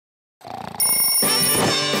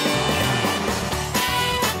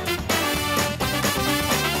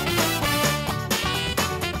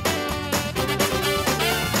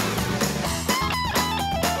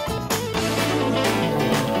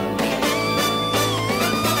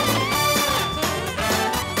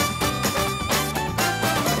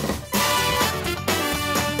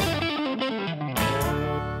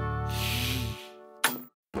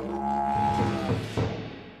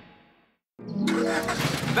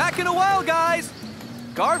Back in a while, guys.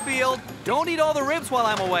 Garfield, don't eat all the ribs while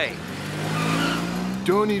I'm away.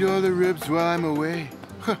 Don't eat all the ribs while I'm away?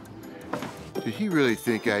 Huh. Did he really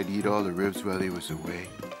think I'd eat all the ribs while he was away?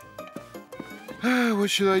 What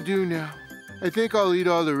should I do now? I think I'll eat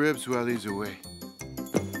all the ribs while he's away.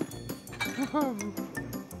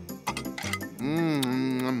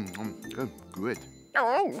 Good.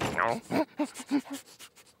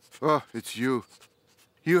 Oh, it's you.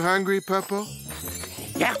 You hungry, Puppo?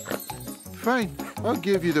 Yeah. Fine. I'll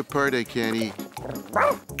give you the part I can't eat.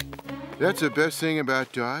 That's the best thing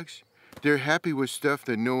about dogs. They're happy with stuff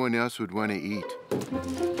that no one else would want to eat.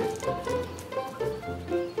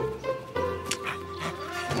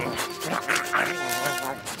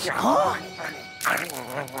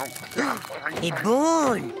 A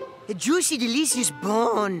bone. A juicy, delicious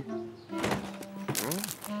bone.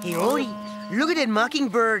 Hey, Odie, look at that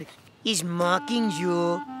mockingbird. He's mocking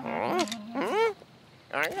you.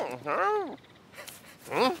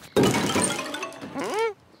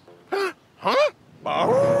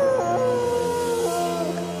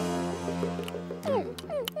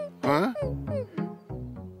 Huh?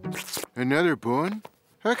 Another bone?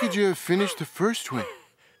 How could you have finished the first one?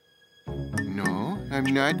 No,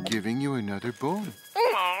 I'm not giving you another bone.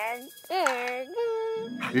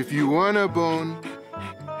 If you want a bone,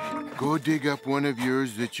 go dig up one of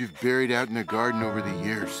yours that you've buried out in the garden over the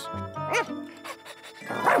years.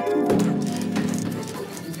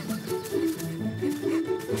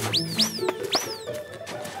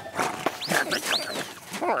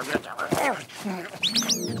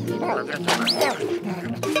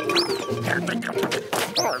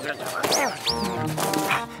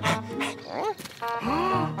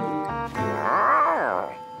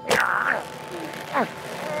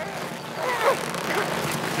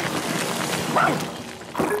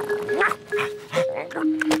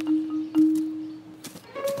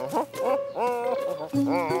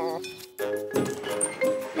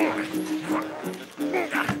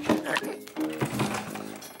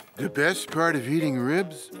 The best part of eating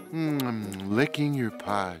ribs? Licking your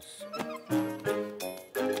paws.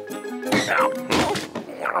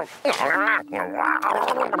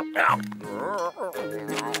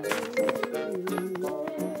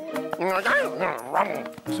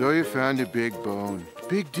 So you found a big bone.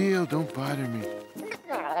 Big deal, don't bother me.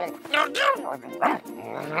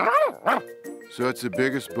 So it's the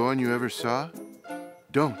biggest bone you ever saw?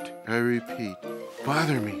 Don't, I repeat,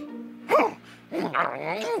 bother me. Oh,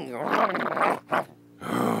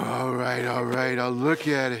 all right, I'll look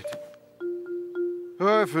at it.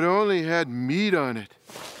 Oh, if it only had meat on it.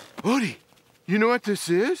 Odie, you know what this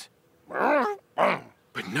is?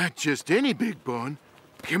 But not just any big bone.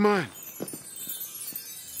 Come on.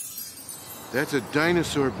 That's a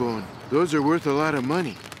dinosaur bone. Those are worth a lot of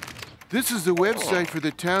money. This is the website for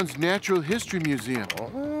the town's Natural History Museum.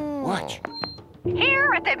 Watch.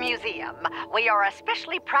 Here at the museum, we are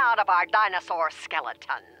especially proud of our dinosaur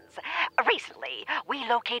skeletons. Recently, we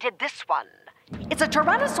located this one. It's a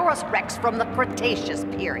Tyrannosaurus Rex from the Cretaceous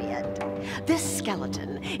period. This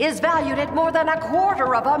skeleton is valued at more than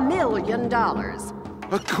 $250,000.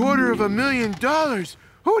 $250,000?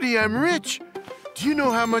 Odie, I'm rich. Do you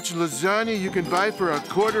know how much lasagna you can buy for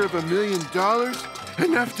 $250,000?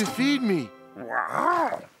 Enough to feed me.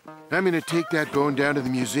 Wow. I'm gonna take that bone down to the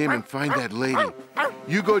museum and find that lady.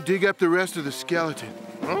 You go dig up the rest of the skeleton.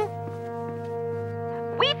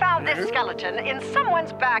 We found this skeleton in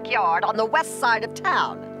someone's backyard on the west side of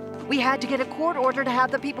town. We had to get a court order to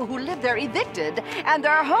have the people who live there evicted and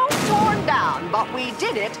their homes torn down, but we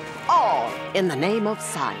did it all in the name of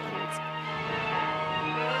science.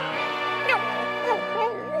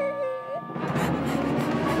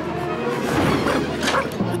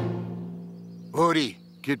 Odie,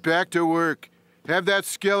 get back to work. Have that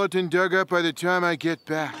skeleton dug up by the time I get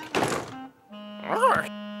back.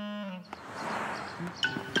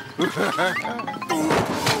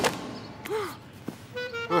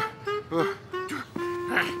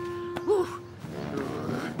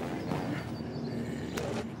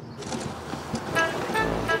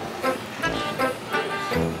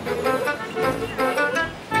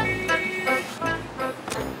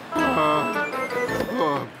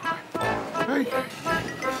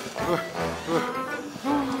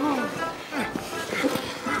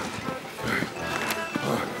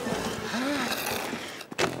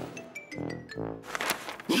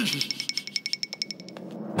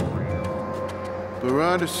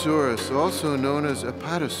 Brontosaurus, also known as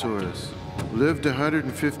Apatosaurus, lived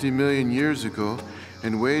 150 million years ago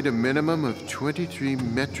and weighed a minimum of 23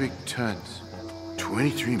 metric tons.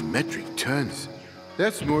 23 metric tons?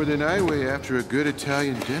 That's more than I weigh after a good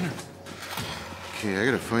Italian dinner. Okay, I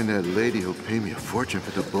gotta find that lady who'll pay me a fortune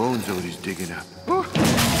for the bones Odie's digging up. Oh.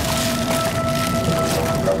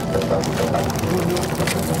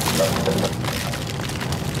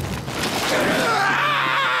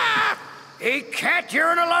 Hey, Cat,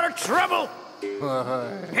 you're in a lot of trouble.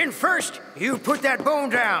 And first, you put that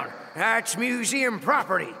bone down. That's museum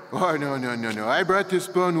property. Oh, no. I brought this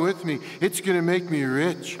bone with me. It's gonna make me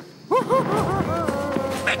rich. Oh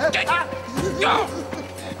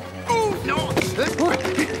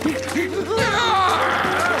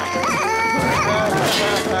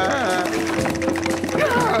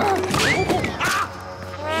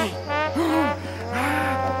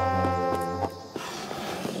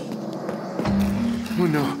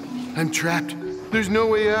no, I'm trapped. There's no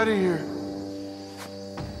way out of here.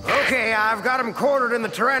 Okay, I've got him quartered in the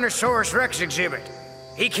Tyrannosaurus Rex exhibit.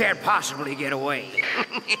 He can't possibly get away.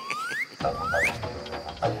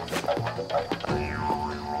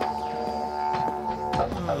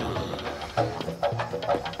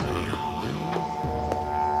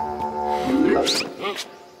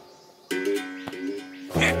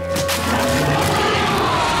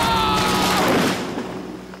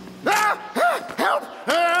 Help!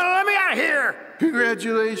 Let me out of here!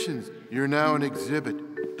 Congratulations, you're now an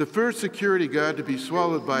exhibit. The first security guard to be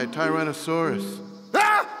swallowed by a Tyrannosaurus.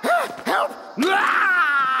 Help!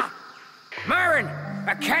 Myron,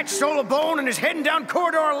 a cat stole a bone and is heading down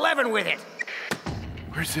corridor 11 with it.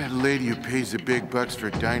 Where's that lady who pays the big bucks for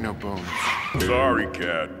dino bones? Sorry,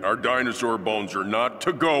 Cat. Our dinosaur bones are not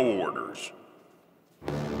to-go orders.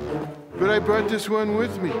 But I brought this one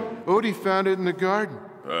with me. Odie found it in the garden.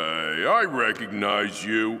 Hey, I recognize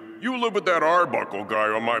you. You live with that Arbuckle guy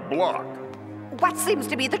on my block. What seems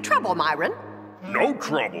to be the trouble, Myron? No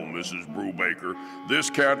trouble, Mrs. Brubaker. This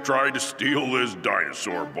cat tried to steal this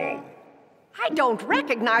dinosaur bone. I don't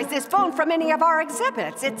recognize this bone from any of our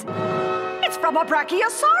exhibits. It's from a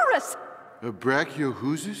Brachiosaurus. A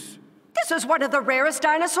Brachiosaurus? This is one of the rarest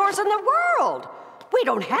dinosaurs in the world. We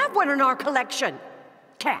don't have one in our collection.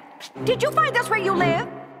 Cat, did you find this where you live?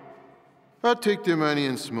 I'll take the money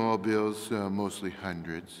in small bills, mostly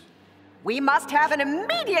hundreds. We must have an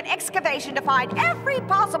immediate excavation to find every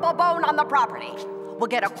possible bone on the property. We'll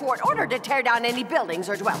get a court order to tear down any buildings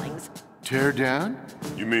or dwellings. Tear down?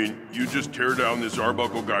 You mean you just tear down this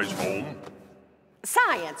Arbuckle guy's home?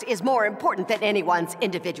 Science is more important than anyone's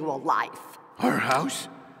individual life. Our house?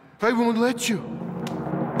 I won't let you.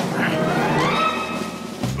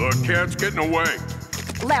 The cat's getting away.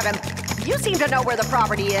 Let him. You seem to know where the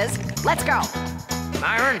property is. Let's go.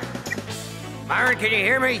 Myron? Myron, can you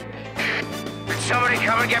hear me? Somebody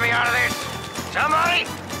come and get me out of this. Somebody?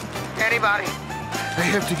 Anybody? I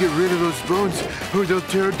have to get rid of those bones, or they'll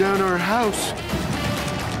tear down our house.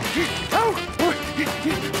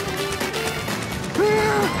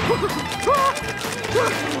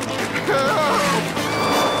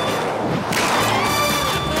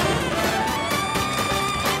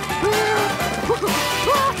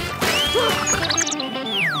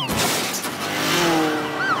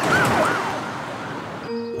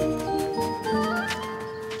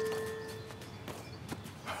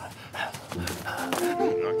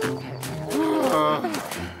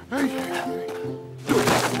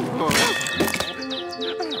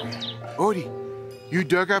 Odie, you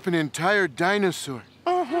dug up an entire dinosaur.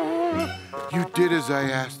 You did as I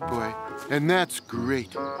asked, boy, and that's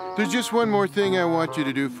great. There's just one more thing I want you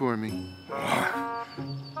to do for me.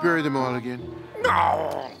 Bury them all again.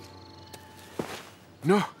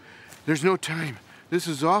 No, there's no time. This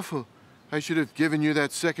is awful. I should have given you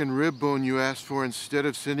that second rib bone you asked for instead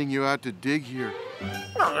of sending you out to dig here.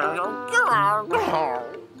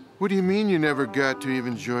 What do you mean you never got to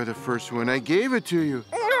even enjoy the first one? I gave it to you.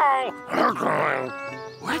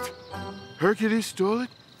 What? Hercules stole it?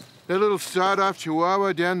 That little sawed-off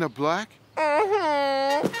chihuahua down the block?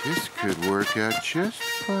 This could work out just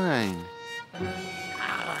fine.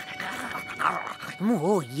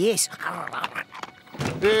 Oh, yes.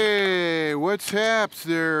 Hey, what's haps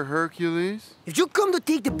there, Hercules? If you come to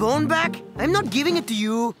take the bone back, I'm not giving it to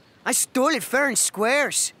you. I stole it fair and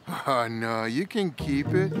squares. Oh, no, you can keep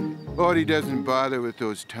it. Odie doesn't bother with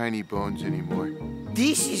those tiny bones anymore.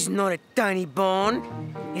 This is not a tiny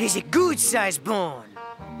bone. It is a good-sized bone.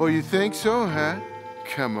 Oh, you think so, huh?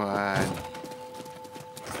 Come on.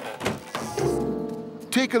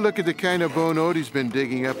 Take a look at the kind of bone Odie's been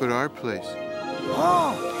digging up at our place.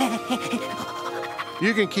 Oh!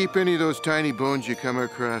 You can keep any of those tiny bones you come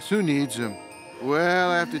across. Who needs them? Well,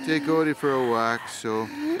 I have to take Odie for a walk, so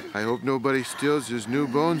I hope nobody steals his new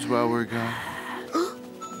bones while we're gone.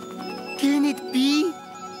 Can it be?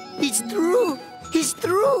 It's true. It's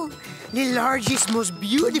true. The largest, most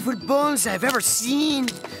beautiful bones I've ever seen.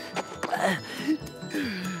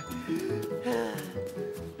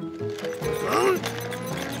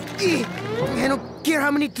 I don't care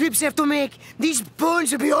how many trips I have to make. These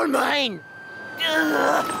bones will be all mine.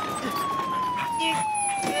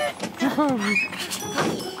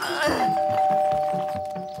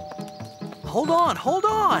 Hold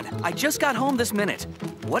on. I just got home this minute.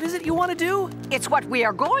 What is it you want to do? It's what we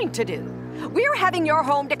are going to do. We're having your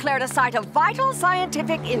home declared a site of vital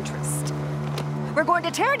scientific interest. We're going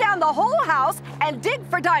to tear down the whole house and dig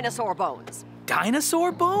for dinosaur bones.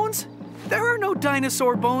 Dinosaur bones? There are no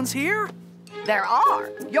dinosaur bones here. There are.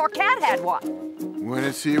 Your cat had one. Want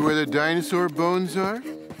to see where the dinosaur bones are?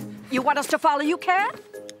 You want us to follow you, cat?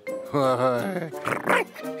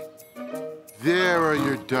 There are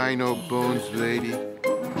your dino bones, lady.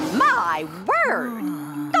 My word!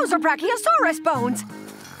 Those are Brachiosaurus bones.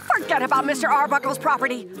 Forget about Mr. Arbuckle's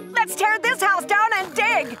property. Let's tear this house down and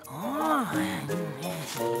dig.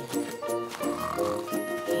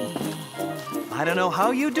 I don't know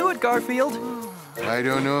how you do it, Garfield. I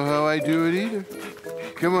don't know how I do it either.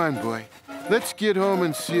 Come on, boy. Let's get home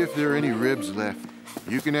and see if there are any ribs left.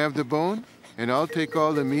 You can have the bone, and I'll take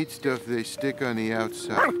all the meat stuff they stick on the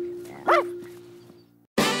outside.